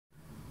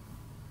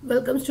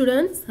Welcome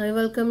students, I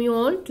welcome you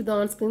all to the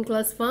on-screen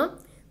class for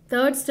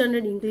 3rd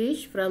standard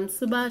English from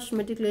Subash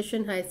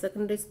Matriculation High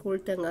Secondary School,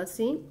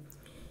 Tenkasi.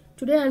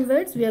 Today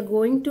onwards we are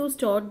going to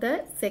start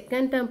the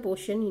second term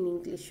portion in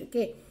English,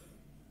 okay.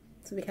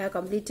 So we have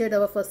completed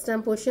our first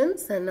term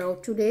portions and now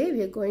today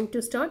we are going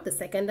to start the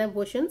second term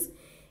portions.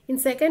 In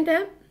second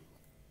term,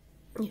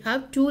 you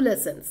have 2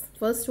 lessons.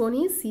 First one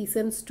is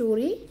season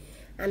story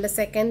and the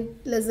second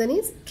lesson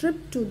is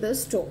trip to the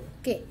store,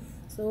 okay.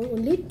 So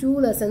only 2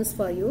 lessons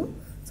for you.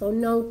 So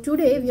now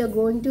today we are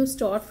going to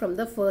start from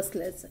the first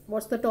lesson.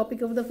 What's the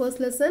topic of the first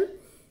lesson?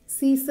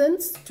 Season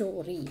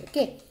story.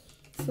 Okay.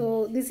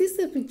 So this is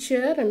the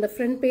picture and the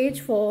front page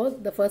for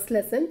the first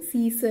lesson,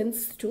 season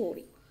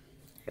story.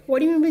 What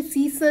do you mean by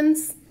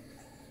seasons?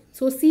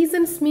 So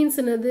seasons means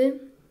another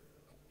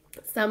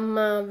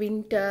summer,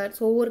 winter.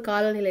 So over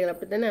காலநிலைகள்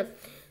அப்படிதானே.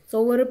 So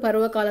over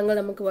பருவ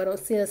காலங்கள் நமக்கு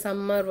வரும்.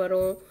 Summer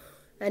வரும்.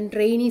 And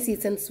rainy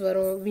seasons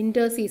varum,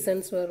 winter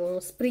seasons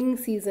varum, spring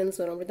seasons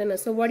varum.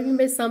 So what do you mean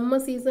by summer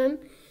season?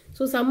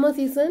 So summer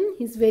season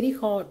is very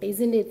hot,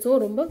 isn't it? So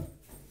ரொம்ப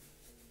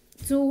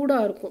சூடா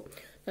இருக்கும்.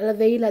 நல்ல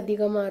வெயில்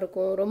அதிகமா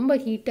இருக்கும். ரொம்ப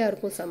ஹீட்டா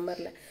இருக்கும்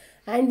சம்மர்ல.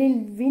 And in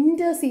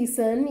winter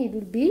season it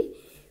will be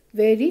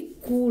very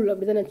cool.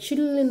 அப்படிதானே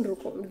சில்லுன்னு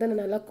இருக்கும்.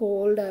 அப்படிதானே நல்லா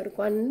கோல்டா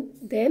இருக்கும்.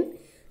 And then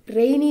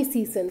rainy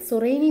season.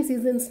 So rainy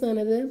seasons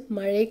என்னது?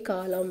 மழை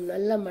காலம்,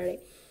 நல்ல மழை.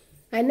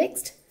 And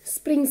next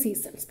spring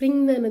season. Spring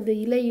the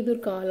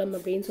இலையுதிர் காலம்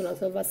அப்படினு சொல்லுவாங்க.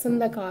 So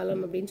வசந்த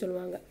காலம் அப்படினு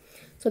சொல்லுவாங்க.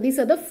 So these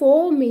are the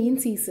 4 main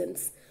seasons.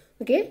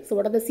 Okay? So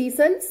what are the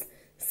seasons?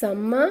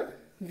 Summer,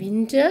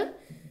 winter,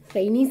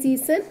 rainy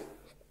season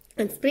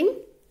and spring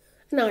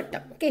and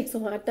autumn. Okay? So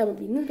autumn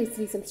அப்படினு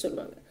seasons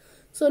சொல்லுவாங்க.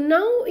 So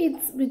now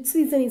it's which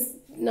season is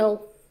now?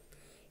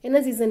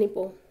 என்ன season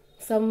இப்போ?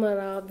 Summer,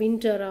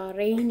 winter,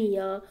 rainy,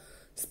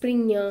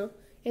 spring,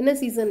 என்ன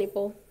season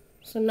இப்போ?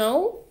 So now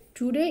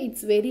today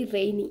it's very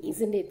rainy,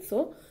 isn't it? So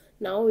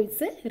now it's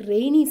a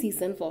rainy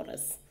season for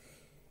us.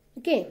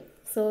 Okay,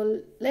 so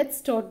let's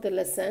start the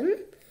lesson.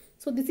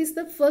 So this is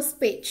the first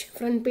page,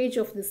 front page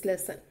of this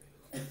lesson.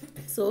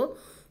 So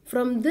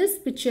from this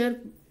picture,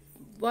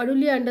 what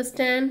will you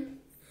understand?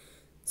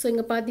 So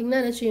inga pathina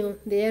enna seiyum,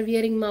 they are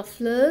wearing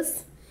mufflers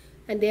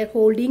and they are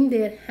holding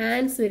their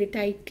hands very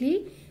tightly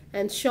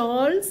and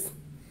shawls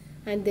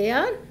and they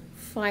are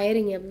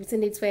firing,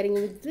 isn't it? It's firing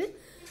with the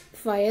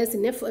fires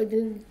in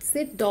it's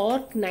a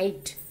dark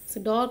night. So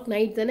dark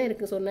night தானே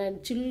இருக்கு. So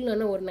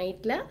சில்லான ஒரு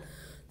நைட்டில்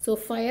so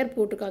fire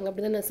போட்டிருக்காங்க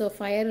அப்படி தானே. So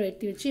fire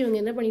வெட்டி வச்சு இவங்க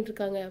என்ன பண்ணிட்டு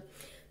இருக்காங்க,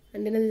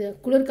 அண்ட் என்ன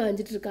குளிர்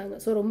காஞ்சிட்டு இருக்காங்க.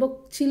 ஸோ ரொம்ப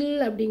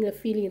சில் அப்படிங்கிற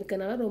ஃபீலிங்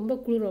இருக்கனால ரொம்ப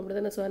குளிர் அப்படி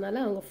தானே. ஸோ அதனால்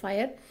அவங்க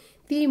ஃபயர்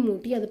தீ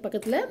மூட்டி அது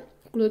பக்கத்தில்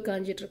குளிர்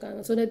காஞ்சிட்டு இருக்காங்க.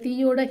 ஸோ இந்த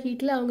தீயோட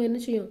ஹீட்டில் அவங்க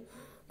என்ன செய்யும்,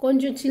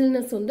 கொஞ்சம்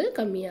சில்னஸ் வந்து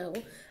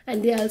கம்மியாகும்.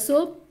 And they also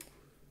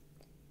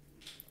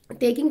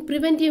taking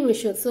preventive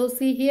measures. So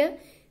see here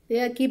they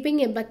are keeping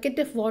a bucket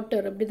of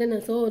water அப்படி தானே.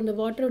 ஸோ இந்த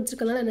வாட்டர்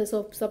வச்சுருக்கனால என்ன,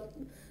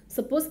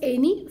 suppose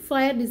any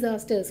fire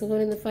disaster, so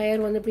இந்த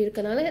ஃபயர் வந்து இப்படி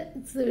இருக்கனால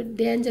it's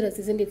dangerous,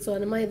 isn't it? So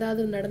அந்த மாதிரி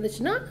ஏதாவது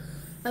நடந்துச்சுன்னா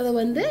அதை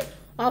வந்து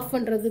ஆஃப்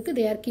பண்ணுறதுக்கு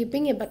they are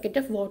keeping a bucket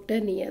of water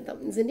near them,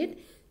 isn't it?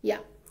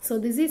 Yeah, so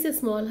this is a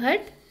small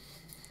hut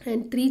and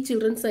 3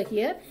 children are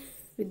here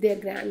with their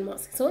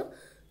grandmas. So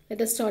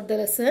let us start the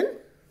lesson.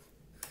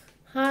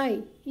 Hi,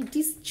 it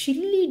is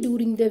chilly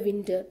during the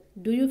winter.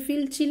 Do you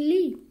feel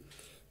chilly?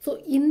 So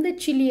in the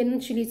chilly,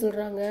 என்ன chilly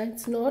சொல்கிறாங்க,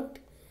 it's not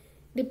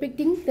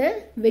depicting the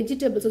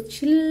vegetables. So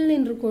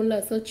சில்லுன்னு இருக்கும்ல,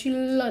 so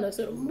சில்லான,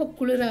 so ரொம்ப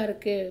குளிராக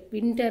இருக்குது.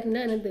 வின்டர்னா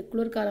என்னது,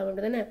 குளிர்காலம்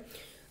அப்படி தானே,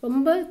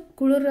 ரொம்ப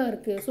குளிராக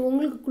இருக்குது. ஸோ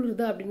உங்களுக்கு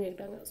குளிர்தா அப்படின்னு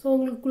கேட்டாங்க. ஸோ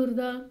உங்களுக்கு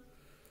குளிர்தா?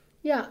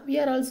 Yeah, we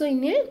are also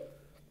in a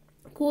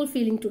cool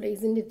feeling today,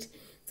 isn't it?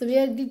 So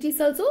it is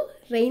also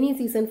rainy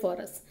season for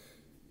us.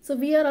 So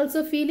we are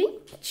also feeling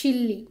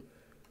chilly.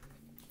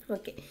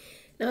 Okay.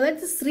 Now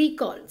let's just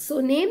recall. So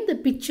name the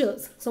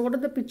pictures. So what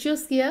are the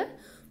pictures here?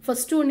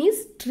 First one is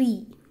tree.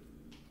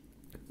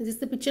 This is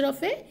the picture of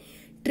a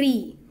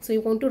tree. So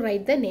you want to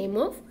write the name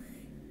of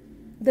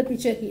the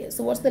picture here. So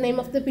what's the name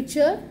of the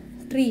picture?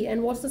 Tree. And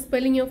what's the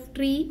spelling of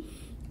tree?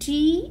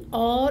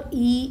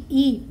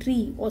 T-R-E-E,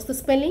 tree. What's the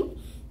spelling?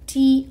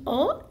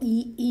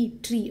 T-R-E-E,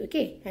 tree.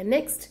 Okay. And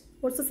next,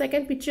 what's the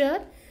second picture?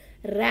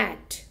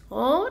 Rat.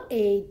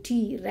 R-A-T,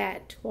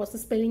 rat. What's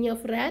the spelling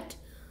of rat?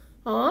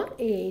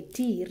 R-A-T,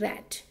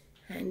 rat.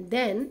 And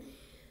then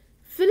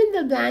fill in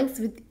the blanks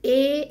with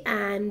A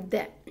and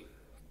the.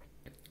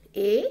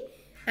 A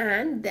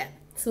and the.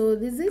 So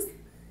this is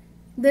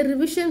the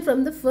revision from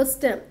the first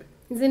term,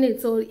 isn't it?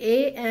 So A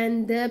and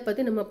the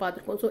பத்தி நம்ம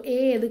பார்த்துருக்கோம். So A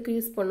எதுக்கு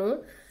use பண்ணுவோம்,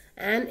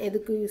 and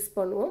எதுக்கு use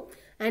பண்ணுவோம்,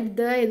 and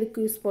the எதுக்கு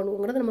use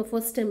பண்ணுவோங்கிறத நம்ம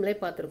first டைம்லேயே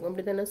பார்த்துருக்கோம்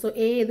அப்படி தானே. ஸோ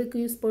A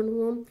எதுக்கு யூஸ்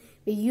பண்ணுவோம்,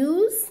 we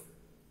use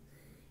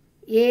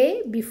A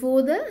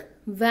before the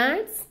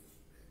words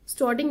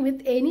starting with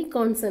any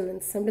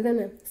consonants அப்படி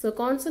தானே. ஸோ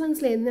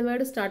கான்சனன்ஸில் எந்த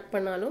வேர்டு ஸ்டார்ட்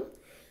பண்ணாலும்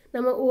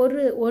நம்ம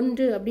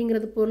ஒன்று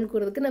அப்படிங்கிறது பொருள்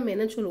கூறதுக்கு நம்ம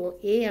என்ன சொல்லுவோம்,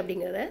 ஏ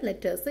அப்படிங்கிற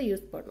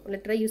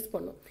லெட்டரை யூஸ்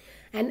பண்ணுவோம்.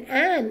 அண்ட்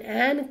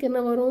ஆனுக்கு என்ன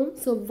வரும்,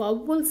 ஸோ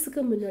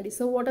வவ்வல்ஸுக்கு முன்னாடி.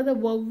 So what are the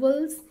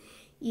vowels?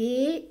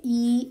 A,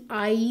 E,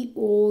 I,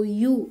 O,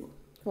 U.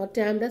 or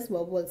termed as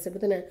vowels.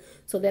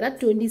 So there are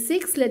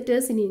 26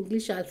 letters in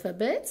English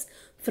alphabets.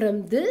 From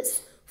this,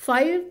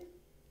 5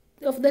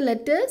 of the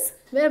letters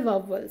were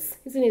vowels,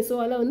 isn't it? So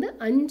all வந்து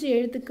 5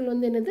 எழுத்துக்கள்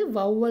வந்து என்னது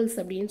vowels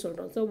அப்படினு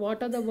சொல்றோம். So what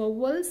are the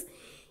vowels?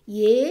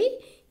 A,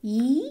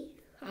 E,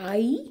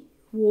 I,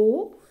 O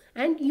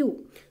and U.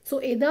 So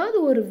ஏதாவது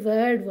ஒரு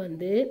word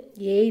வந்து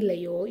A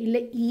லயோ இல்ல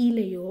E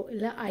லயோ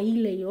இல்ல I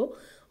லயோ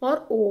or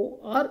O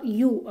or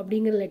U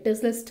அப்படிங்கிற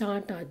லெட்டர்ஸ்ல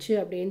ஸ்டார்ட் ஆச்சு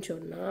அப்படின்னு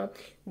சொன்னா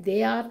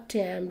they are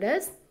termed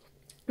as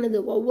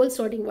the vowel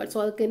starting word. So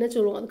அதுக்கு என்ன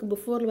சொல்லுவோம், அதுக்கு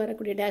பிஃபோர்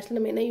வரக்கூடிய டேஷ்ல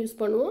நம்ம என்ன யூஸ்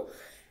பண்ணுவோம்,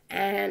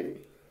 and.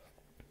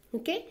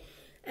 Okay,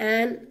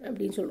 and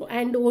அப்படின்னு சொல்லுவோம்.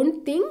 And one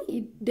thing,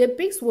 it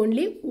depicts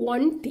only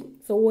one thing.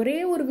 So ஒரே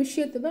ஒரு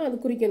விஷயத்தை தான் அது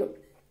குறிக்கணும்.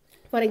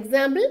 For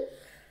example,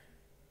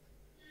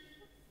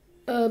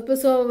 இப்போ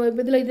ஸோ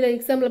இதில்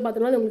எக்ஸாம்பிள்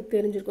பார்த்தோம்னா உங்களுக்கு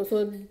தெரிஞ்சிருக்கும். So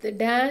the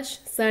dash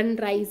sun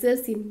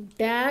rises in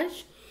dash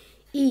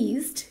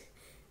east.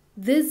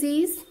 This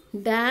is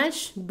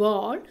dash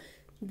ball.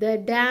 The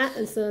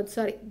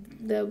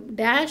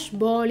dash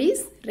ball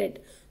is red.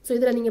 So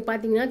இதில் நீங்கள்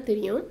பார்த்தீங்கன்னா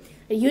தெரியும்.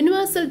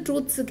 யூனிவர்சல்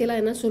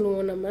ட்ரூத்ஸுக்கெல்லாம் என்ன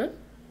சொல்லுவோம், நம்ம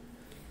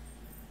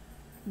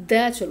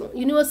சொல்லுவோம்.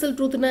 யூனிவர்சல்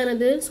ட்ரூத்னா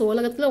என்னது? ஸோ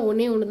உலகத்தில்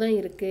ஒன்றே ஒன்று தான்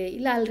இருக்குது,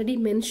 இல்லை ஆல்ரெடி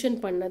மென்ஷன்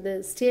பண்ணது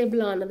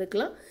ஸ்டேபிள்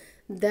ஆனதுக்கெலாம்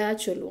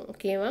சொல்லுவோம்.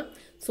 ஓகேவா?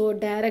 So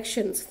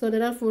directions, so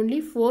there are only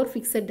 4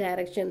 fixed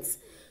directions.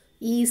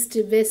 East,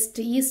 west.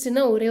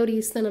 ஈஸ்ட்னா ஒரே ஒரு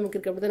ஈஸ்ட் தான் நமக்கு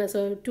இருக்குது, அப்படி தானே? ஸோ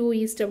 2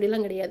 ஈஸ்ட்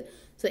அப்படிலாம் கிடையாது.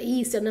 ஸோ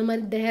ஈஸ்ட் அந்த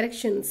மாதிரி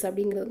டைரக்ஷன்ஸ்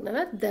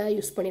அப்படிங்கிறதுனால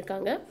யூஸ்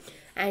பண்ணியிருக்காங்க.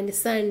 அண்ட்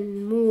சன்,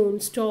 மூன்,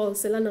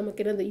 ஸ்டார்ஸ் எல்லாம்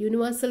நமக்கு என்ன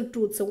யூனிவர்சல்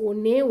ட்ரூத்ஸ்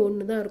ஒன்றே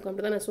ஒன்று தான் இருக்கும்,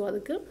 அப்படி தானே? ஸோ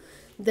அதுக்கு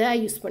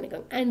யூஸ்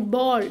பண்ணிக்காங்க. And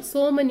ball,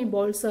 so many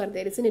balls are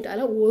there, isn't it?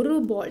 அதில் ஒரு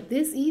பால்,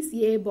 this is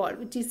a ball.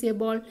 which is a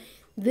ball?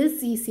 this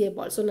is a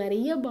ball. So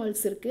நிறைய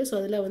பால்ஸ் இருக்குது. ஸோ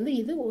அதில் வந்து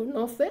இது ஒன்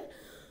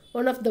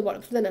ஆஃப் த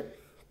பால்ஸ் தானே,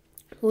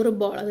 ஒரு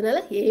பால், அதனால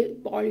a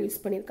ball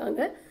யூஸ்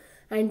பண்ணியிருக்காங்க.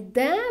 And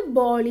the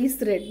ball is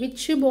red.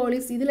 which ball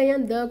is? இதில்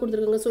ஏன் the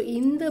கொடுத்துருக்காங்க? ஸோ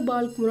இந்த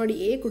பாலுக்கு முன்னாடி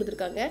a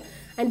கொடுத்துருக்காங்க.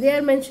 and they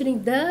are mentioning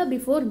the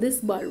before this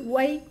ball.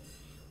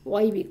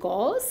 why?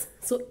 Because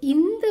so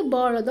இந்த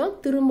பாலை தான்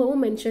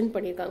திரும்பவும் மென்ஷன்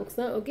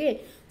பண்ணியிருக்காங்க. ஓகே,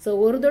 ஸோ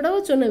ஒரு தடவை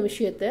சொன்ன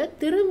விஷயத்தை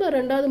திரும்ப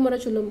 2வது முறை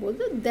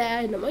சொல்லும்போது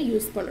நம்ம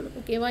யூஸ் பண்ணணும்.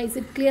 ஓகேவா? Is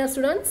it clear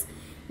students?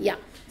 Yeah.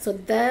 So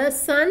the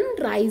Sun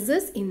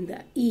rises in the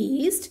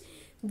east.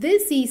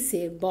 This is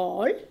a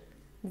ball.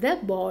 The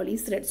ball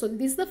is red. So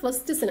this is the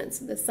first sentence.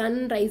 The Sun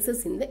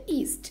rises in the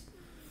east.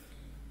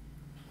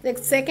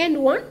 Second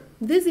one,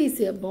 this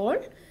is a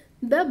ball.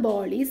 the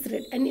ball is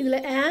red. and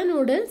இதில்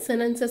ஆனோட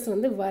sentences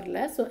வந்து வரல.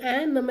 So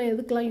on நம்ம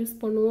எதுக்கெல்லாம் use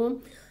பண்ணுவோம்?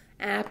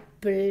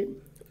 Apple,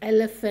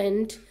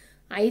 elephant,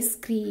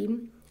 ice cream,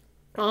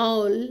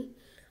 all,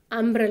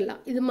 umbrella,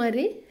 இது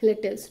மாதிரி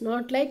letters.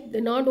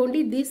 Not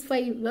only these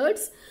 5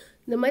 words.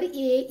 இந்த மாதிரி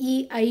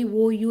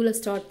AEIOUவில்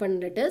ஸ்டார்ட் பண்ண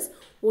லெட்டர்ஸ்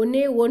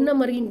ஒன்று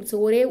மாதிரி. ஸோ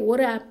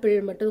ஒரு ஆப்பிள்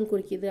மட்டும்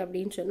குறிக்குது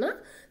அப்படின்னு சொன்னால்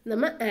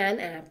நம்ம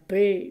ஆன்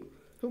ஆப்பிள்.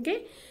 ஓகே.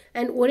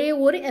 அண்ட்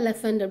ஒரு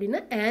எலிஃபண்ட்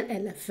அப்படின்னா ஆன்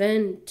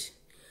எலிஃபண்ட்.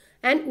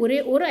 அண்ட்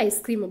ஒரு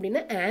ஐஸ்கிரீம்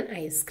அப்படின்னா ஆன்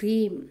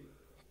ஐஸ்கிரீம்.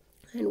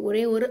 அண்ட்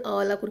ஒரு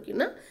ஆலாக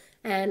குறிக்கணும்னா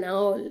ஆன்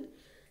ஆல்.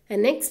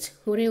 அண்ட் நெக்ஸ்ட்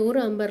ஒரு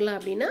அம்பர்லா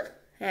அப்படின்னா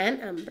on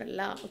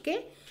umbrella. Okay.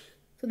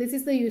 So this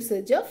is the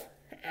usage of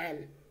on.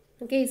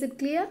 Okay, is it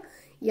clear?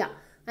 Yeah.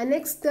 And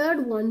next, third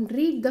one,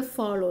 read the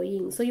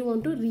following. So you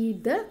want to read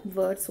the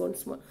words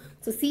once more.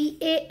 So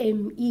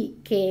C-A-M-E,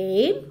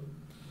 came.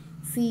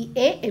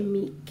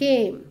 C-A-M-E,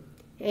 came.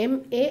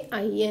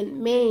 M-A-I-N,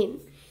 main.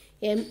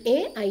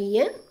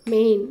 M-A-I-N,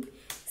 main.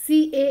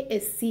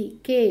 C-A-S-E,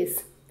 case.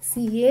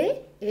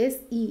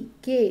 C-A-S-E,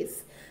 case.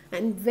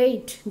 And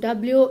wait,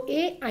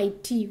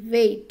 W-A-I-T,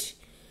 wait.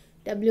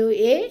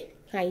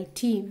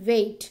 W-A-I-T,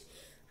 wait.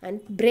 And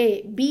bray,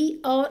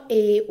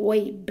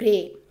 B-R-A-Y,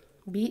 bray.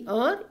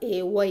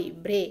 B-R-A-Y,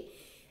 bray.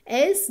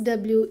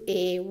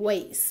 S-W-A-Y,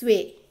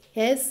 sway.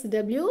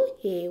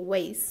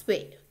 S-W-A-Y,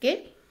 sway. Okay.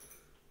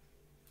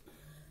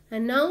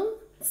 And now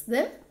it's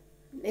the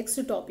next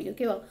topic.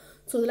 Okay.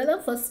 So this is the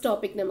first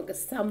topic.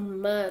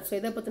 Summer. So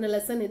this is the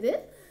lesson.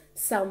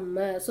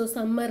 Summer. So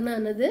summer na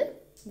another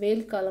veil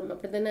column.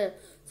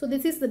 So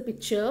this is the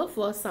picture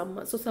for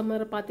summer. So summer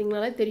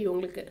pathingala theriyum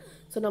ungalku.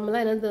 So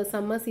nammala enna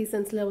summer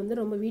seasons la vandu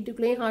romba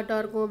veetukulle hot ah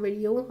irukum,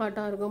 veliyum hot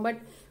ah irukum, but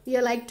we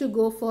like to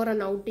go for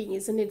an outing,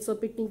 isn't it? So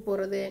picnic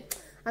poradhu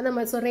andha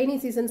mari. So rainy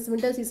seasons,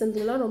 winter seasons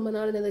la romba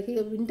naal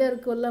indha winter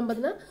ku ella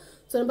pathina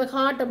so romba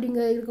hot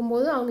அப்படிங்க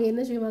இருக்கும்போது அவங்க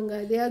என்ன செய்வாங்க,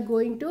 they are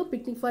going to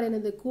picnic for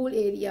another cool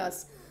areas.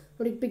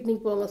 அப்படி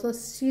picnic போவாங்க. So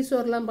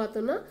சீஷோர்லாம்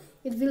பார்த்தோம்னா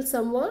it feels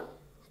somewhat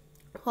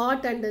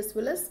hot and as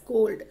well as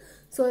cold.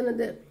 So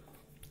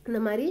இந்த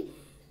மாதிரி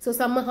ஸோ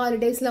சம்மர்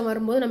ஹாலிடேஸ்லாம்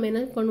வரும்போது நம்ம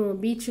என்ன பண்ணுவோம்,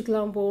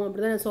 பீச்சுக்கெலாம் போவோம்,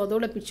 அப்படி தான். ஸோ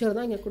அதோட பிக்சர்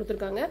தான் இங்கே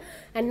கொடுத்துருக்காங்க.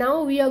 And now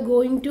we are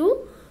going to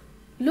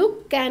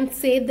look and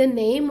say the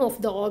name of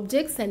the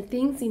objects and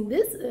things in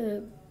this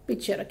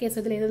picture. Okay, so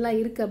இதில் எதெல்லாம்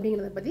இருக்குது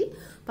அப்படிங்கிறத பற்றி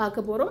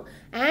பார்க்க போகிறோம்.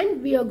 And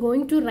we are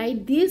going to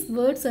write these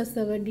words as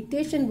our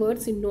dictation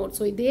words in notes.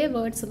 So இதே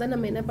words தான்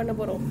நம்ம என்ன பண்ண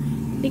போகிறோம்,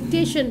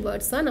 dictation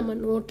words தான் நம்ம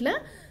நோட்டில்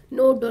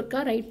நோட்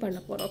ஒர்க்காக ரைட் பண்ண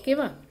போகிறோம்.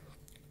 ஓகேவா?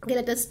 Okay,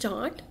 let us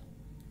start.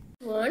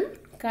 1,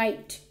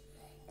 kite.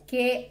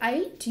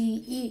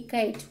 K-I-T-E,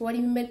 kite. What do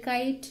you mean by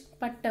kite?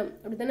 பட்டம்.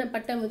 அப்படிதானே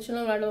பட்டம்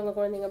வச்சுலாம் விளையாடுவாங்க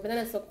குழந்தைங்க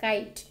அப்படிதானே. So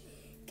kite.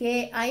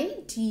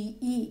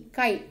 K-I-T-E,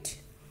 kite.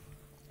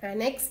 And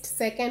next,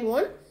 second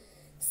one,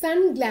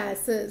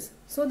 sunglasses.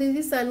 So this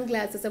is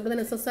sunglasses.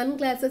 அப்படிதானே. So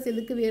sunglasses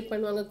எதுக்கு wear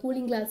பண்ணுவாங்க?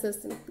 Cooling glasses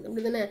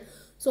அப்படிதானே.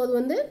 So அது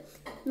வந்து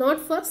not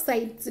for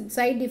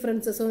side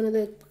differences. So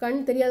அது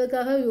கண்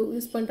தெரியாததுக்காக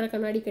யூஸ் பண்ணுற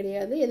கண்ணாடி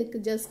கிடையாது. எதுக்கு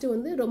ஜஸ்ட்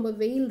வந்து ரொம்ப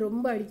வெயில்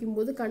ரொம்ப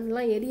அடிக்கும்போது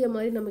கண்ணெலாம் எரிய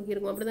மாதிரி நமக்கு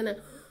இருக்கும் அப்படி தானே.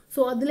 ஸோ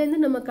அதுலேருந்து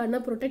நம்ம கண்ணை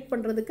ப்ரொடெக்ட்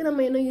பண்ணுறதுக்கு நம்ம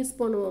என்ன யூஸ்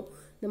பண்ணுவோம்?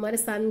 இந்த மாதிரி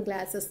சன்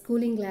கிளாஸஸ்,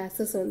 கூலிங்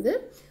கிளாஸஸ் வந்து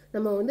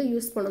நம்ம வந்து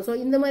யூஸ் பண்ணுவோம். ஸோ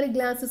இந்த மாதிரி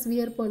கிளாஸஸ்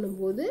வியர்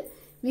பண்ணும்போது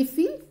we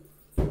feel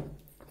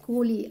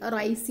கூலி ஆர்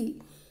ஐசி.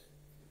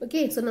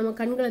 ஓகே, ஸோ நம்ம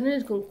கண்கள் என்ன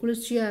இருக்கும்?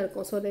 குளிர்ச்சியாக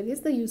இருக்கும். So that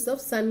is the use of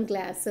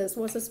sunglasses.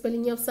 What's the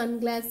spelling of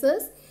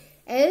sunglasses?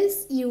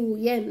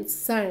 S-U-N,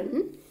 sun,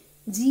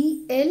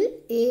 G-L-A-S-S-E-S,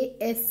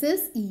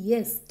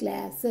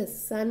 glasses,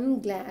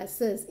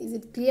 sunglasses. Is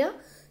it clear?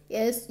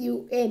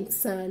 S-U-N,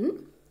 sun,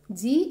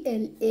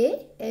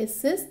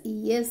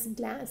 G-L-A-S-S-E-S,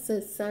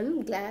 glasses,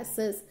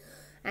 sunglasses.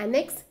 And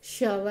next,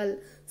 shovel.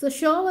 So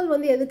shovel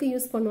வந்து எதுக்கு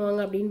use பண்ணுவாங்க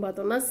அப்படின்னு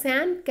பார்த்தோம்னா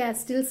sand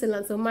castles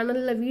எல்லாம். So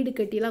மணலில் வீடு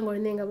கட்டிலாம்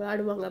குழந்தைங்க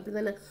விளையாடுவாங்க அப்படி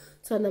தானே.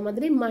 ஸோ அந்த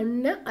மாதிரி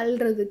மண்ணை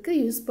அள்ளுறதுக்கு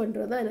யூஸ்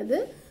பண்ணுறது தான் என்னது?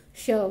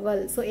 shovel.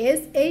 So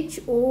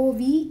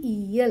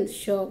S-H-O-V-E-L,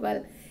 shovel.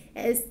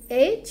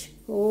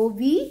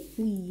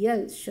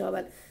 S-H-O-V-E-L,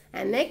 shovel.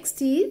 And next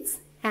is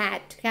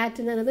hat. Hat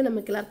என்னது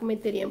நமக்கு எல்லாருக்குமே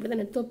தெரியும் அப்படி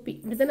தானே, தொப்பி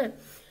அப்படி தானே.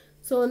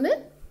 ஸோ வந்து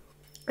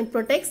it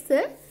protects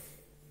the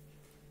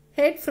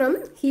head from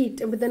heat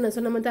அப்படி தானே.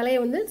 ஸோ நம்ம தலையை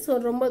வந்து ஸோ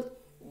ரொம்ப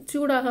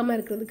சூடாகாமல்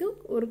இருக்கிறதுக்கு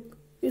ஒரு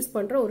யூஸ்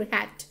பண்ணுற ஒரு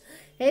hat.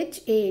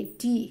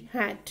 H-A-T,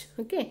 hat.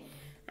 Okay.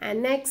 And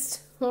next,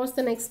 what's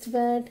the next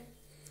word?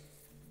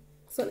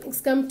 So let's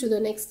come to the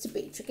next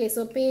page. Okay,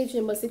 so page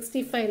number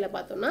 65 la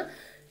pathona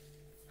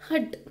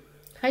hut.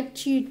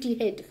 H-U-T,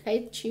 hut.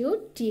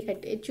 H-U-T,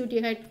 hut. H-U-T,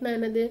 hut na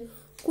enadhu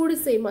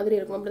kudisai madiri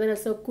irukum appadana.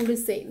 So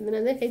kudisai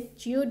enadhu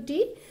H-U-T,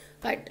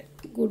 hut,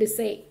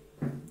 kudisai.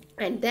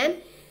 And then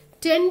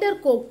tender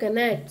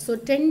coconut. So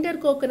tender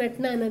coconut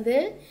na enadhu,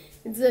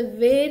 it's a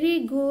very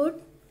good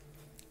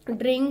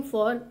drink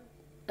for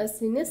us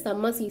in a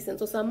summer season.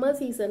 So summer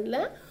season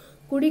la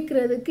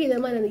குடிக்கிறதுக்கு இதை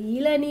மாதிரி அந்த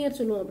இளநீர்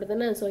சொல்லுவோம் அப்படி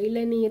தானே. So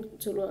இளநீர்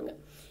சொல்லுவாங்க.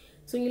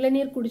 ஸோ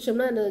இளநீர்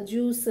குடித்தோம்னா அந்த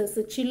ஜூஸஸ்,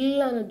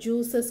 சில்லான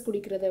ஜூஸஸ்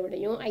குடிக்கிறத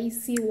விடையும்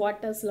ஐசி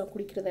வாட்டர்ஸ்லாம்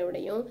குடிக்கிறத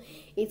விடையும்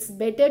it's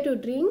better to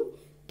drink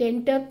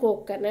tender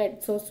coconut.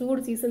 So சூடு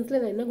சீசன்ஸில்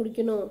நான் என்ன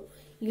குடிக்கணும்?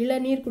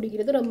 இளநீர்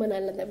குடிக்கிறது ரொம்ப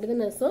நல்லது அப்படி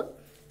தானே. So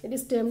it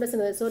is termed as.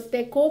 So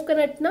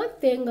கோகனட்னா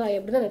தேங்காய்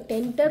அப்படி தானே.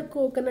 டெண்டர்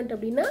கோகனட்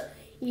அப்படின்னா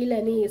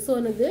இளநீர். ஸோ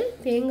அது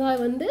தேங்காய்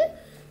வந்து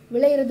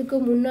விளையிறதுக்கு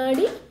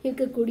முன்னாடி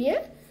இருக்கக்கூடிய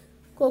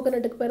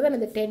கோகனட்டுக்கு பேர் தான்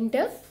அந்த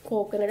tender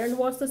coconut. And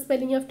what's the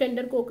spelling of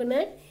tender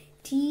coconut?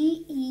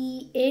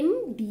 T-E-N-D-E-R,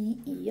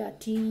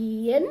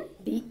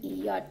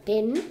 T-E-N-D-E-R,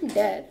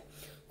 tender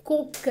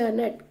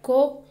coconut,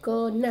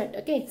 coconut.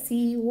 Okay,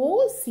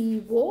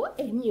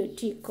 C-O-C-O-N-U-T,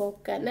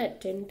 coconut,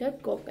 tender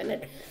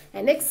coconut.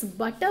 And next,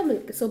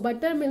 buttermilk. So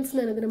buttermilk is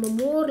நம்ம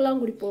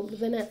மோர்லாம் குடிப்போம் அப்படி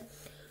தானே.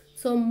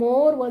 ஸோ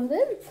மோர் வந்து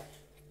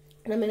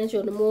நம்ம என்ன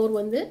சொல்லணும்? மோர்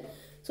வந்து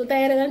ஸோ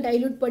தயாரெல்லாம்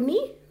டைல்யூட் பண்ணி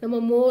நம்ம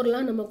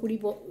மோர்லாம் நம்ம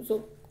குடிப்போம். So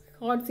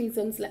hot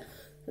seasonsல.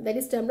 So that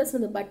is termed as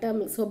the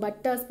buttermilk. So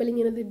butter spelling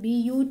என்னது?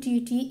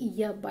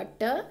 B-U-T-T-E-R,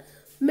 butter,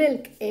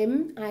 milk,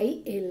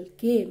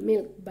 M-I-L-K,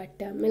 milk,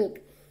 buttermilk.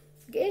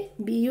 Okay,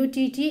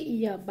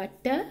 B-U-T-T-E-R,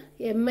 butter,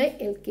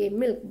 M-I-L-K,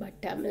 milk,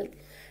 buttermilk.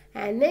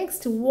 And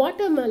next,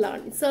 watermelon.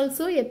 It's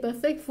also a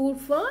perfect food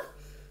for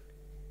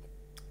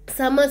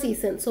summer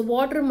season. So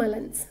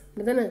watermelons.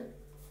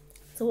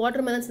 So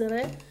watermelons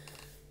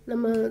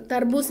நம்ம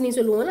தர்பூசணி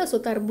சொல்லுவோம்ல. So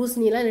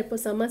தர்பூசணிலாம் இப்போ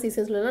summer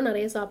சீசன்ஸ்லாம்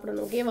நிறைய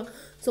சாப்பிடணும். ஓகேவா?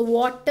 So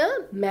water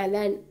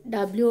melon,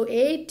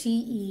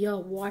 W-A-T-E-R,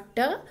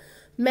 water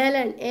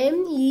melon,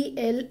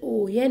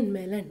 M-E-L-O-N,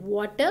 Mellon,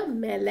 water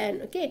melon.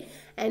 Okay.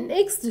 And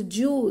next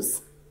juice.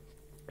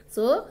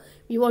 So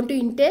we want to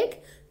intake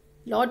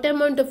lot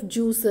amount of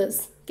juices.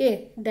 Okay,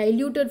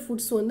 diluted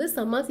foods வந்து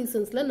summer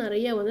சீசன்ஸில்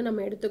நிறைய வந்து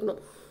நம்ம எடுத்துக்கணும்.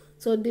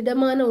 ஸோ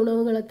திடமான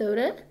உணவுகளை தவிர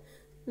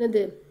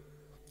என்னது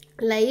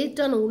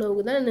லைட்டான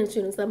உணவுக்கு தான்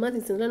நினச்சிக்கணும் சம்மர்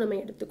சீசனில் நம்ம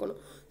எடுத்துக்கணும்.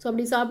 ஸோ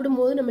அப்படி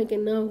சாப்பிடும்போது நமக்கு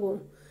என்ன ஆகும்?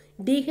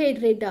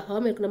 டீஹைட்ரேட்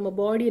ஆகாமல் இருக்கும். நம்ம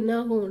பாடி என்ன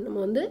ஆகும்? நம்ம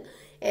வந்து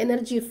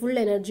எனர்ஜி, ஃபுல்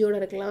எனர்ஜியோடு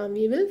இருக்கலாம்.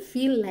 we will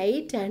feel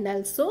light and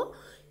also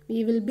we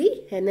will be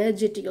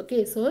energetic. Okay,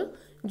 so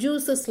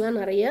ஜூஸஸ்லாம்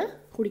நிறையா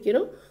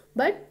குடிக்கணும்.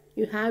 But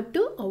you have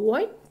to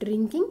avoid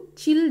drinking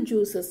chill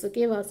juices.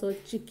 ஓகேவா? So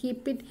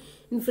keep it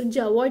in fridge.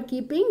 Avoid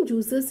keeping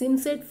juices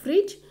inside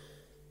fridge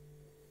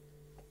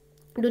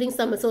during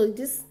summer. So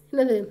it is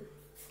என்னது,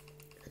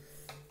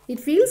 it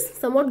feels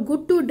somewhat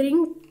good to drink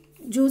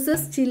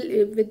juices chill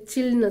with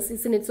chillness,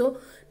 isn't it? So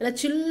நல்லா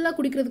சில்லாக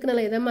குடிக்கிறதுக்கு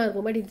நல்லா இதமாக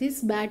இருக்கும். But it is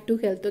bad to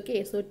health. Okay,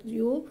 so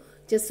you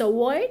just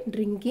avoid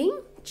drinking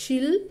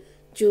chill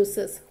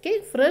juices. Okay,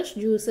 fresh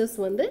juices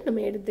வந்து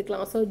நம்ம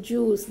எடுத்துக்கலாம். So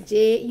juice,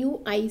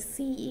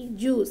 J-U-I-C-E,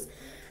 juice.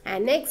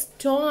 And next,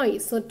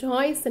 toys. So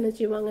toys என்ன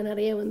செய்வாங்க?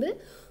 நிறைய வந்து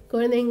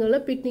குழந்தைங்கள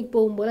பிக்னிக்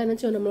போகும்போது என்ன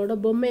செய்வோம்? நம்மளோட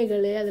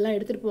பொம்மைகள் அதெல்லாம்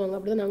எடுத்துகிட்டு போவாங்க.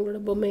 அப்படி தான்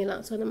நம்மளோட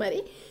பொம்மையெல்லாம். ஸோ அந்த மாதிரி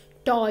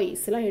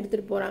toys எல்லாம்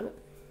எடுத்துட்டு போறாங்க.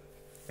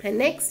 And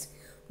next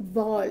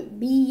ball,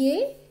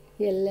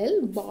 B-A-L-L,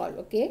 ball.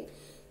 Okay,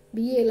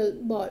 B-A-L-L,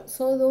 ball.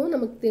 So இதுவும்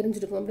நமக்கு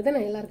தெரிஞ்சிருக்கும்.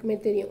 அப்படிதான் எல்லாருக்குமே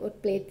தெரியும் ஒரு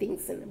play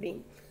things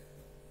அப்படின்னு.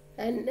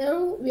 And now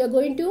we are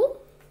going to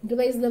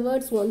revise the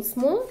words once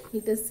more.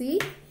 Let us see.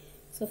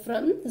 So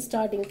from the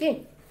starting. Okay,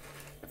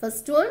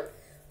 first one,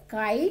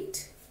 kite,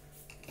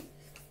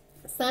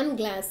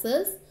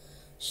 sunglasses,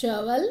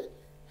 shovel,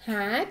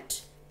 hat,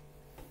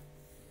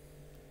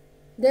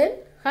 then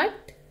hut,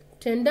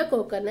 tender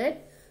coconut,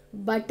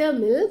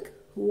 buttermilk,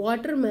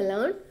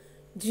 watermelon,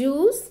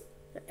 juice,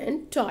 and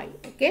toy.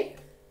 Okay,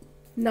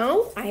 now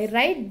I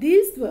write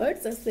these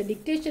words as the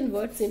dictation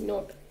words in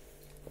note.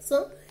 So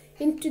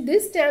into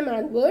this term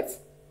and words,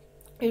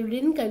 it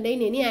didn't contain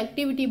any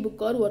activity book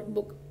or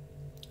workbook.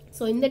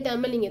 So in the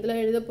term நீங்க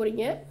இதெல்லாம் எழுத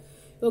போறீங்க.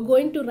 You are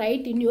going to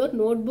write in your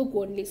notebook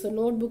only. So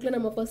notebookல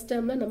நம்ம first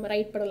termல நம்ம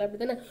write பண்ணலாம்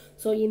அப்படிதானே.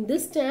 So in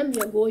this term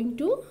you are going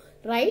to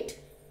write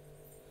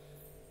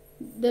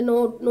the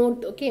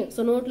note. Okay, so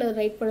noteல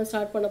write பண்ண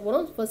start பண்ண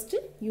போறோம். First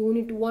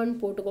unit 1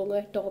 போட்டுக்கோங்க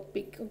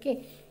topic. Okay,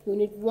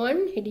 unit 1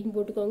 heading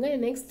போட்டுக்கோங்க.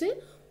 Next,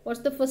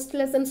 what's the first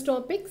lesson's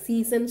topic?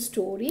 Season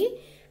story.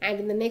 And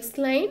in the next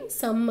line,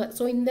 summer.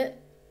 So in the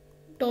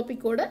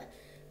topic oda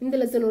இந்த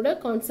லெசனோட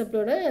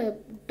கான்செப்டோட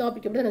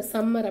topic அப்படிதான்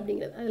summer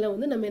அப்படிங்கிறது. அதில்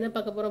வந்து நம்ம என்ன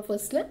பார்க்க போகிறோம்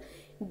ஃபர்ஸ்ட்ல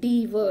D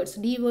words.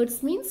 D words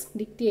means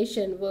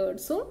dictation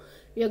words. So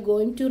we are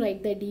going to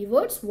write the D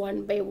words one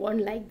by one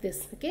like this.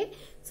 Okay,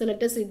 so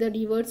let us read the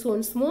D words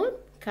once more.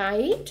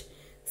 Kite,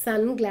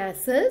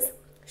 sunglasses,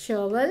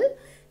 shovel,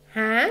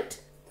 hat,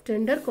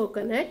 tender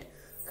coconut,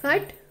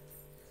 cut,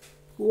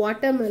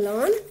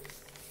 watermelon.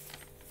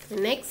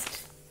 Next,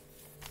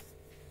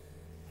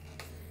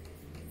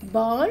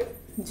 ball,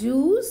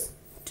 juice,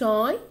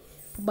 toy,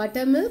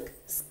 buttermilk,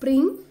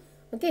 spring.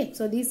 Okay,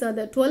 so these are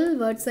the 12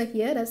 words are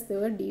here as they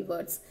were D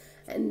words,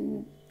 and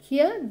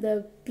here the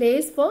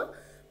place for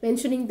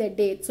mentioning the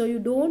date. So you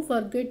don't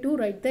forget to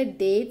write the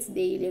dates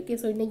daily. Okay,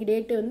 so இன்னைக்கு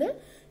date வந்து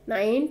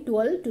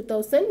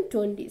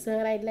 9/12/2020. So I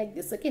write like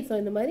this. Okay, so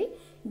இந்த மாதிரி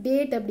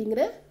date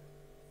அப்படிங்கிற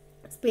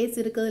space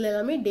இருக்கிறதுல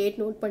எல்லாமே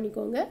date note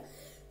பண்ணிக்கோங்க.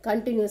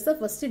 கண்டினியூஸாக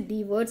first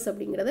D words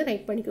அப்படிங்கிறத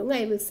ரைட் பண்ணிக்கோங்க.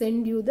 I will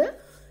send you the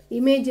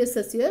images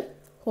as your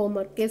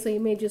homework. Okay, so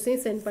images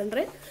send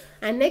பண்றேன்.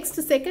 And next,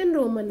 second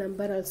Roman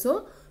number also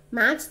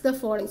match the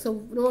following. So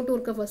note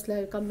work firstல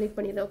complete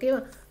பண்ணிடுறேன். ஓகேவா?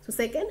 So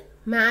second,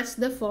 match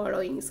the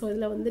following. So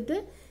இதுல வந்துட்டு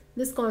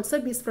this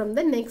concept is from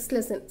the next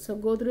lesson. So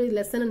go through the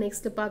lesson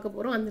next பார்க்க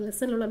போறோம். அந்த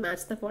லெசன்ல உள்ள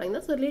match the following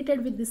தான். So related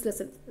with this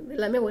lesson.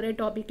 எல்லாமே ஒரே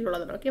டாபிக்ல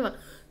உள்ளது. ஓகேவா?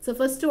 So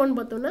first one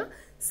பார்த்தோம்னா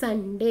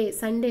Sunday.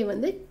 Sunday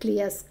வந்து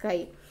clear sky.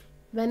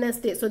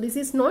 Wednesday. So this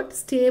is not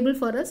stable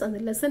for us.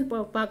 அந்த lesson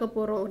பார்க்க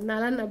போறோம். ஒரு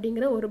நலன்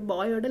அப்படிங்கிற ஒரு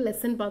பாயோட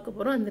lesson பார்க்க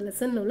போறோம். அந்த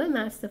லெசன்ல உள்ள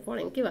match the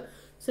following. ஓகேவா?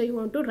 So you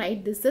want to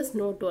write this as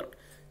note work.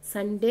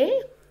 Sunday,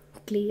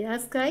 clear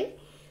sky.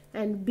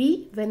 And B,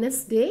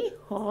 Wednesday,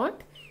 hot.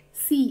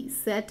 C,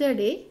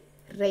 Saturday,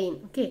 rain.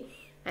 Okay,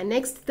 and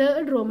next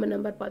third Roman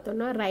number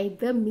பார்த்தோம்னா write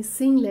the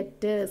missing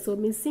letters. So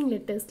missing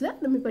lettersல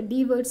நம்ம இப்போ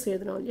D words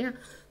எழுதணும் இல்லையா?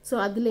 So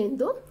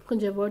அதுலேருந்தும்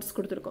கொஞ்சம் words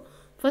கொடுத்துருக்கோம்.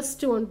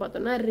 First one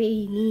பார்த்தோம்னா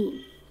rainy.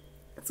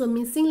 So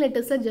missing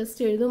lettersல just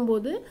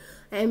எழுதும்போது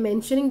I am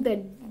mentioning the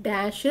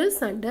dashes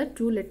under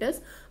two letters,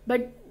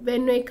 but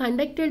when I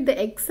conducted the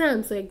exam,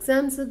 so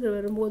exams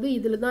வரும்போது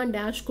இதில் தான்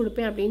dash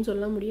கொடுப்பேன் அப்படின்னு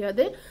சொல்ல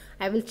முடியாது.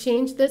 I will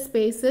change the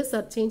spaces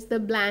or change the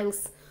blanks.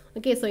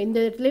 Okay, so இந்த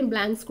இடத்துலையும்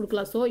blanks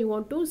கொடுக்கலாம். So you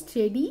want to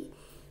study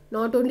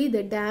not only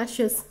the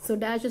dashes. So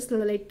dashesல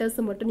உள்ள letters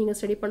மட்டும் நீங்கள்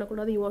ஸ்டடி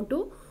பண்ணக்கூடாது. You want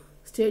to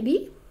study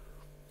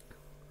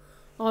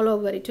all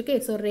over it. Okay,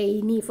 so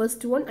rainy,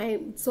 first one.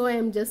 I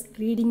am just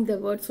reading the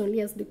words only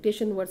as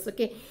dictation words.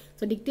 Okay,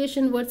 so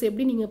dictation words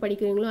எப்படி நீங்க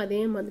படிக்கிறீங்களோ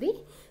அதே மாதிரி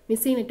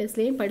missing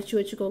lettersலயும் படிச்சு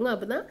வச்சுக்கோங்க.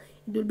 அப்பதான்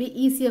it will be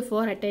easier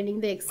for attending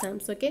the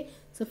exams. Okay,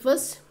 so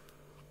first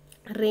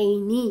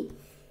rainy,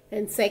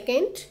 and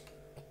second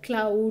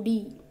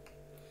cloudy,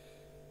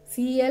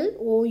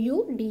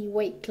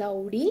 C-L-O-U-D-Y,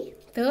 cloudy.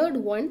 Third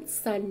one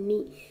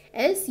sunny,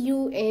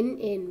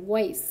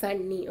 S-U-N-N-Y,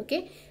 sunny.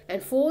 Okay, and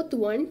fourth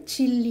one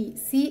chilly,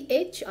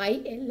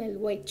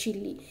 C-H-I-L-L-Y,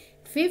 chilly.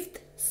 Fifth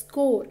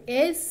score,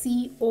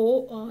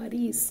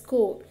 S-C-O-R-E,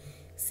 score.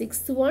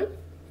 Sixth one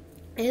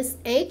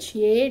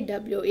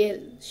S-H-A-W-L,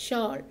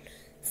 shawl.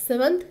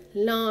 Seventh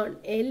lawn,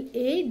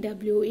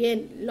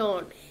 L-A-W-N,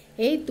 lawn.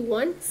 Eighth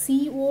one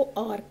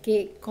C-O-R-K,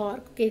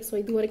 cork. Okay, so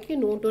இது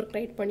வரைக்கும் note work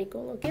write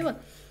பண்ணிக்கோங்க. Okay வா?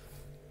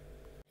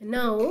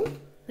 Now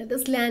let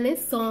us learn a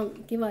song.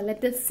 Okay வா?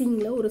 Let us sing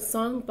ஒரு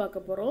song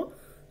பார்க்க போறோம்.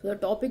 So the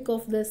topic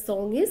of the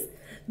song is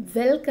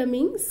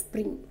welcoming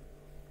spring.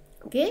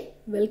 Okay,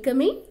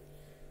 welcoming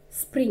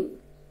spring.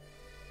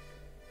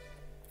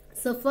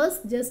 So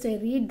first just I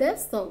read the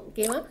song.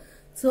 Okay வா?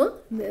 So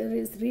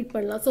read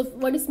பண்ணலாம். So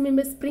what is mean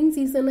by spring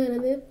season?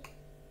 என்னது?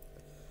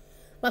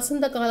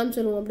 வசந்த காலம்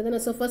சொல்லுவோம் அப்படிதானே.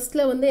 So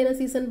ஃபர்ஸ்ட்டில் வந்து என்ன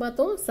சீசன்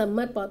பார்த்தோம்?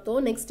 Summer பார்த்தோம்.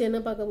 நெக்ஸ்ட் என்ன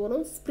பார்க்க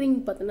போகிறோம்? ஸ்ப்ரிங்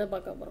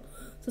பார்க்க போகிறோம்.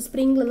 ஸோ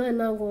ஸ்ப்ரிங்கில் தான்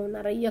என்ன ஆகும்?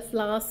 நிறைய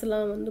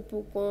ஃப்ளார்ஸ்லாம் வந்து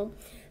பூக்கும்,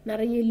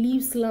 நிறைய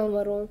லீவ்ஸ்லாம்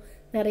வரும்,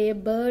 நிறைய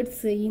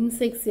பேர்ட்ஸு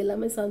இன்செக்ட்ஸ்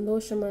எல்லாமே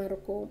சந்தோஷமாக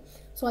இருக்கும்.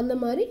 ஸோ அந்த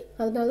மாதிரி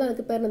அதனால தான்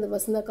அதுக்கு பேர் அந்த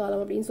வசந்த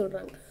காலம் அப்படின்னு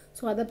சொல்கிறாங்க.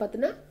 ஸோ அதை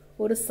பார்த்தினா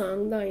ஒரு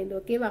சாங் தான் இது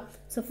ஓகேவா.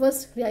 So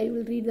first I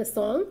will read the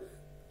song.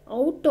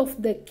 Out of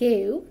the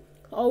cave,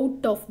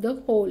 out of the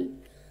hole,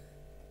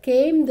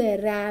 came the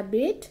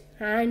rabbit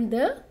and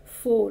the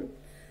foal,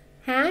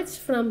 hatched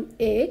from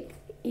egg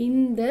in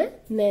the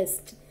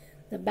nest,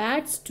 the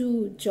bats to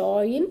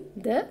join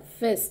the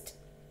feast.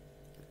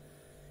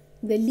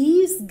 The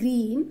leaves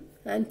green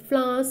and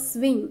flowers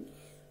swing,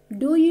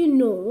 do you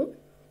know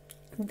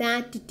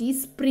that it is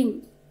spring?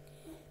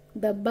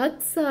 The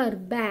bugs are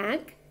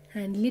back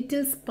and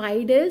little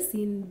spiders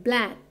in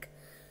black,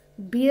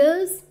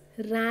 bears,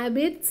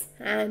 rabbits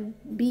and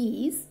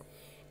bees,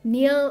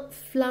 near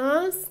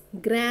flowers,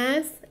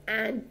 grass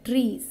and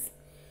trees.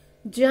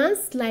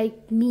 Just like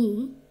me,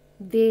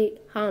 they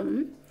hum,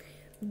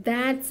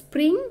 that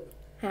spring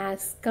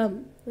has come.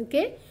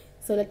 Okay,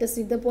 so let us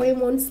read the poem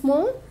once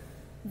more.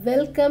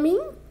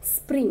 Welcoming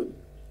spring.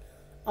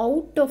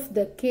 Out of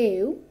the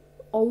cave,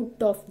 out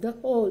of the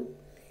hole,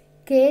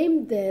 came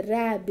the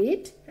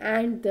rabbit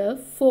and the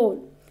foal,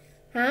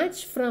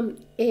 hatched from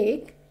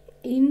egg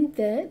in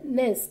the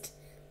nest,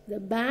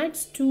 the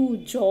bats to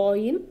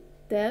join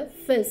the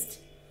feast.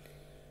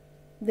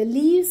 The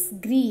leaves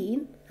green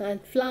and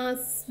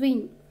flowers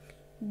swing,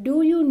 do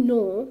you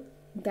know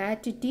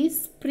that it is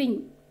spring?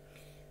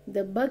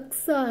 The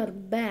bugs are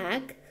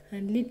back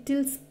and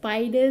little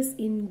spiders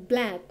in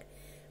black,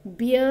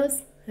 bears,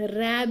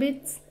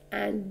 rabbits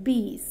and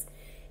bees,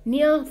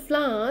 near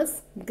flowers,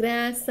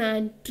 grass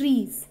and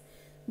trees.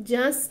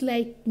 Just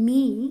like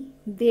me,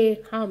 they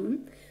hum,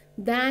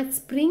 that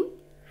spring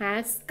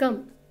has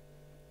come.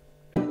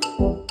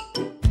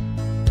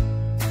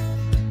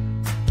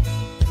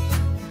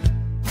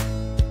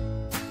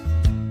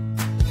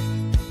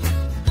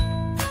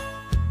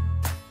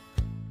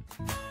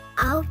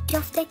 Out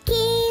of the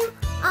cave,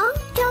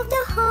 out of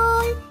the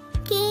hole,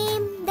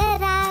 came the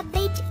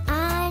rabbit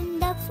and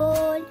the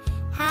foal,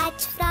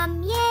 hatched from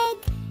egg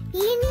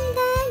in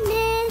the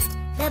nest,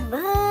 the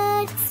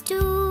birds to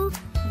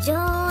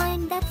join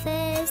the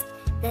feast.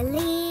 The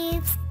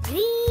leaves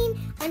green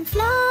and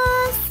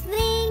flowers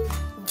swing,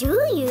 do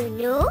you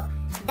know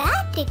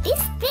that it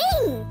is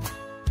spring?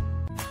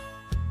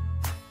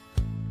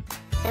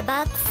 The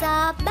bugs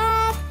are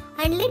back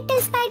and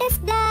little spiders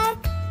black,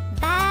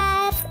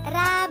 bears,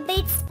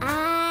 rabbits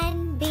and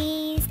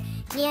bees,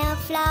 near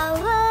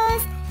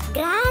flowers,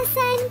 grass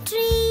and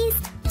trees.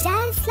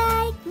 Just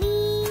like me,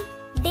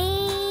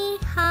 they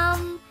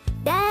hum,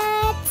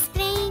 that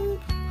spring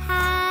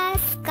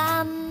has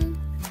come.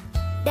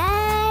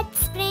 That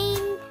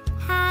spring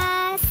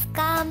has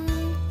come.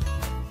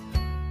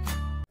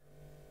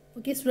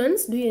 Okay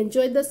students, do you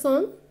enjoy the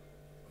song?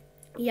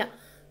 Yeah.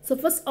 So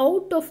first,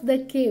 out of the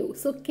cave.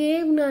 So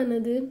cave na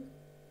anadu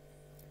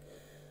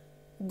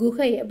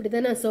குகை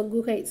அப்படிதானே. So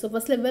குகை. So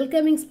ஃபர்ஸ்ட்ல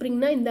welcoming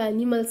ஸ்ப்ரிங்னா இந்த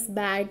animals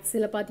bats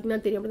இதில் பார்த்தீங்கன்னா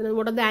தெரியும் அப்படிதானே.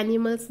 What are the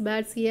animals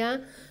bats here?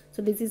 So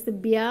this is the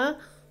pier,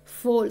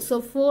 ஃபோல். So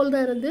ஃபோல்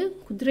தான் வந்து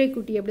குதிரை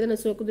குட்டி அப்படிதானே.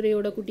 ஸோ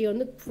குதிரையோட குட்டியை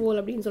வந்து ஃபோல்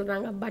அப்படின்னு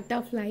சொல்கிறாங்க.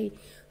 Butterfly,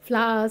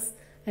 flowers,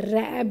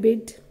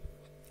 rapid.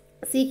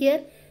 see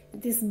here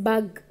this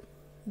bug,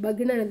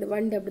 bugனா அந்த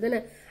வண்டு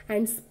அப்படிதானே.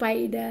 And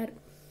spider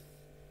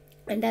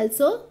and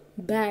also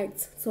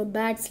bats. So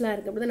பேட்ஸ்லாம்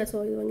இருக்குது அப்படிதானே. ஸோ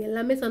இவங்க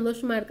எல்லாமே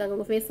சந்தோஷமாக இருக்காங்க.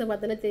 உங்கள் ஃபேஸை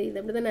பார்த்தாலே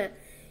தெரியுது அப்படிதானே.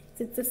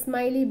 It's a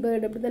smiley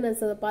bird அப்படிதான்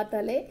நான்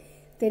பார்த்தாலே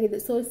தெரியுது.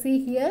 So see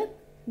here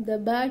the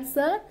birds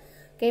are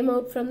came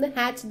out from the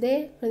hatch they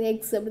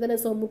eggs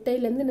அப்படிதான். ஸோ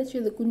முட்டையிலேருந்து என்ன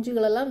செய்யுது,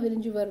 குஞ்சுகள் எல்லாம்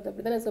விரிஞ்சு வருது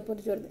அப்படிதான். ஸோ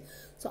பொறிச்சு வருது.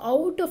 So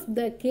out of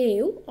the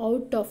cave,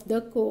 out of the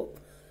cove.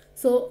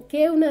 So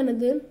கேவ்னு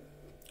என்னது,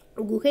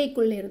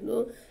 குகைக்குள்ளே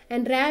இருந்தோம்.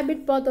 அண்ட்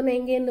ரேபிட் பார்த்தோன்னா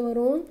எங்கேருந்து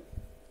வரும்,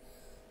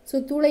 ஸோ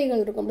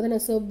துளைகள் இருக்கும் அப்படிதானே.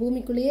 ஸோ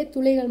பூமிக்குள்ளேயே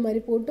துளைகள்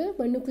மாதிரி போட்டு,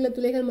 மண்ணுக்குள்ளே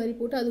துளைகள் மாதிரி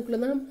போட்டு அதுக்குள்ளே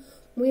தான்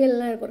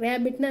முயல்லாம் இருக்கும்.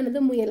 ரேபிட்னா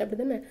என்னது, முயல் அப்படி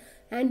தானே.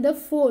 அண்ட் த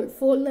ஃபோல்,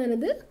 ஃபோல்னா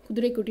என்னது,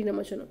 குதிரைக்குட்டி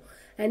நம்ம சொன்னோம்.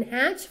 And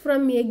hatch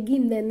from egg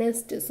in the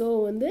next. So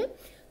வந்து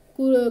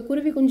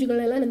குருவி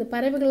குஞ்சுகள் எல்லாம் இந்த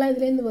பறவைகள்லாம்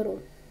இதுலேருந்து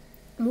வரும்,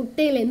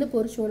 முட்டையிலேருந்து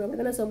பொறிச்சு வரும்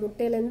அப்படி தானே. ஸோ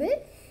முட்டையிலேருந்து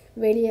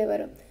வெளியே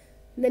வரும்.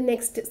 இந்த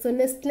நெக்ஸ்ட், ஸோ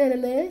நெஸ்ட்டில்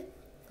என்னென்ன,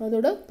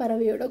 அதோட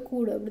பறவையோட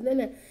கூடு அப்படி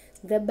தானே.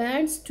 த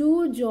bats to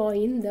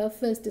join the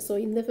fest. So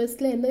இந்த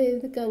ஃபெஸ்ட்டில் என்ன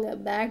இருக்காங்க,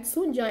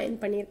 பேட்ஸும் ஜாயின்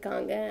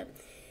பண்ணியிருக்காங்க.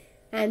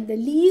 And the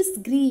leaves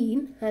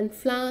green and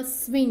flowers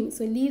swing.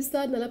 So leaves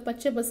தான் நல்லா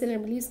பச்சை பசேல்,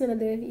 லீவ்ஸ்னால்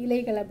அந்த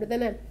இலைகள் அப்படி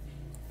தானே.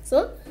 ஸோ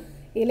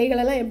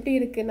இலைகளெல்லாம் எப்படி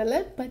இருக்குது, நல்லா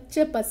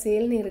பச்சை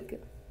பசேல்னு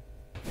இருக்குது.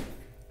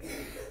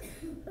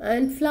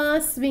 அண்ட்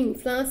ஃப்ளார் ஸ்விங்,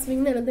 ஃப்ளார்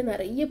ஸ்விங்னு வந்து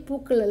நிறைய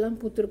பூக்கள் எல்லாம்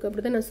பூத்துருக்கு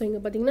அப்படி தானே. ஸோ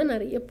இங்கே பார்த்தீங்கன்னா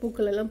நிறைய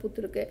பூக்கள் எல்லாம்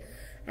பூத்துருக்கு.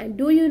 And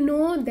two you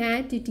know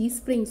that it is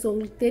spring. So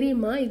உங்களுக்கு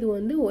தெரியுமா இது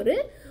வந்து ஒரு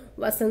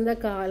வசந்த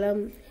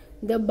காலம்.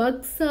 The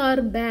bugs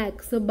are back.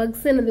 So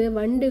bugs என்னது,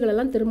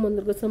 வண்டுகளெல்லாம் திரும்ப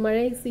வந்திருக்கு. ஸோ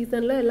மழை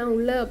சீசனில் எல்லாம்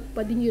உள்ளே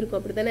பதுங்கி இருக்கும்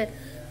அப்படி தானே.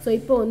 ஸோ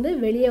இப்போ வந்து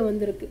வெளியே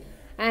வந்திருக்கு.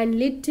 And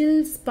little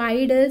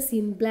spiders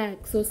in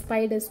black. So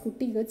spiders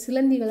குட்டிகள்,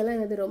 சிலந்திகளெல்லாம்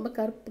என்னது ரொம்ப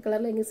கருப்பு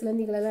கலரில் இங்கே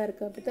சிலந்திகளெல்லாம்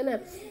இருக்குது அப்படி தானே.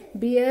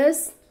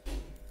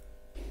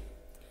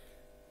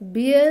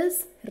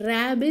 Piers,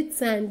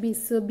 rabbits and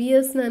peace. So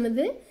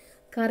பியர்ஸ்னானது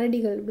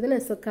கரடிகள் அப்படி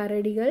தானே. ஸோ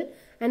கரடிகள்.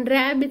 அண்ட்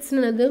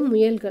ரேபிட்ஸ்னானது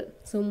முயல்கள்.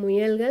 ஸோ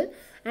முயல்கள்.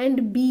 and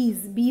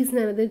bees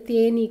என்னது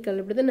தேனீக்கள்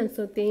அப்படிதான்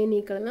ஸோ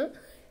தேனீக்கள்லாம்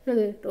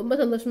அது ரொம்ப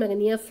சந்தோஷமாக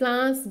இருக்கு. Near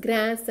flowers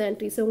cross and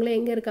trees இவங்களாம்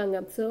எங்கே இருக்காங்க?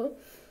 So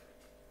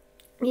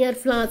near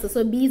flowers.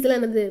 ஸோ பீஸ்லாம்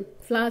என்னது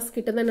ஃப்ளார்ஸ்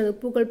கிட்ட தான் என்னது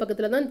பூக்கள்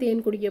பக்கத்தில் தான்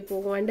தேன் குடிக்க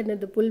போகும். அண்ட்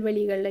என்னது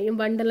புல்வெளிகள்லையும்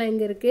வண்டெல்லாம்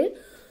எங்கே இருக்குது?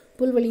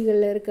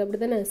 புல்வெளிகளில் இருக்குது அப்படி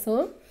தானே. ஸோ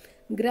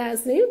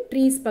கிராஸ்லையும்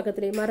ட்ரீஸ்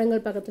பக்கத்துலேயும்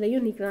மரங்கள்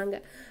பக்கத்துலேயும் நிற்கிறாங்க.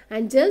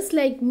 And just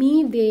like me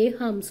they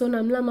hmm. So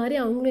நம்மள மாதிரி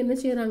அவங்களும் என்ன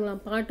செய்கிறாங்களாம்?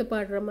 பாட்டு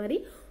பாடுற மாதிரி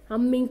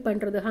ஹம்மிங்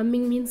பண்ணுறது.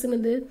 ஹம்மிங் மீன்ஸ்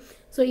என்னது?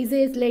 ஸோ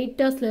இஸ்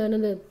லைட்டாக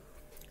என்னது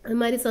அது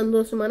மாதிரி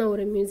சந்தோஷமான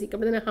ஒரு மியூசிக்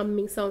அப்படி தானே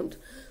humming sound.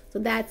 So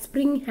that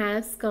spring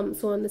has come.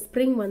 So அந்த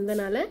ஸ்ப்ரிங்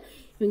வந்தனால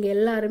இவங்க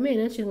எல்லாருமே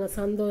என்ன செய்வாங்க?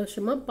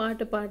 சந்தோஷமாக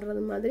பாட்டு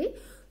பாடுறது மாதிரி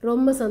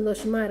ரொம்ப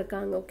சந்தோஷமாக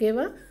இருக்காங்க.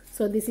 ஓகேவா?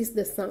 So this is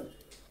the song.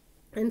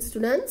 And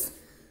students,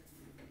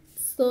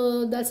 so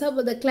that's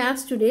about the class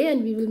today, and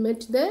we will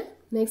meet the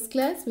next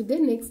class with the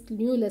next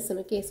new lesson.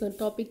 Okay, so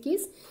topic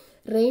is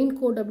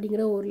raincoat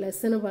அப்படிங்கிற ஒரு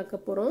லெசனை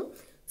பார்க்க போகிறோம்.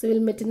 So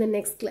we'll meet in the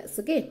next class.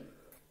 Okay,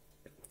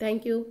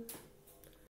 thank you.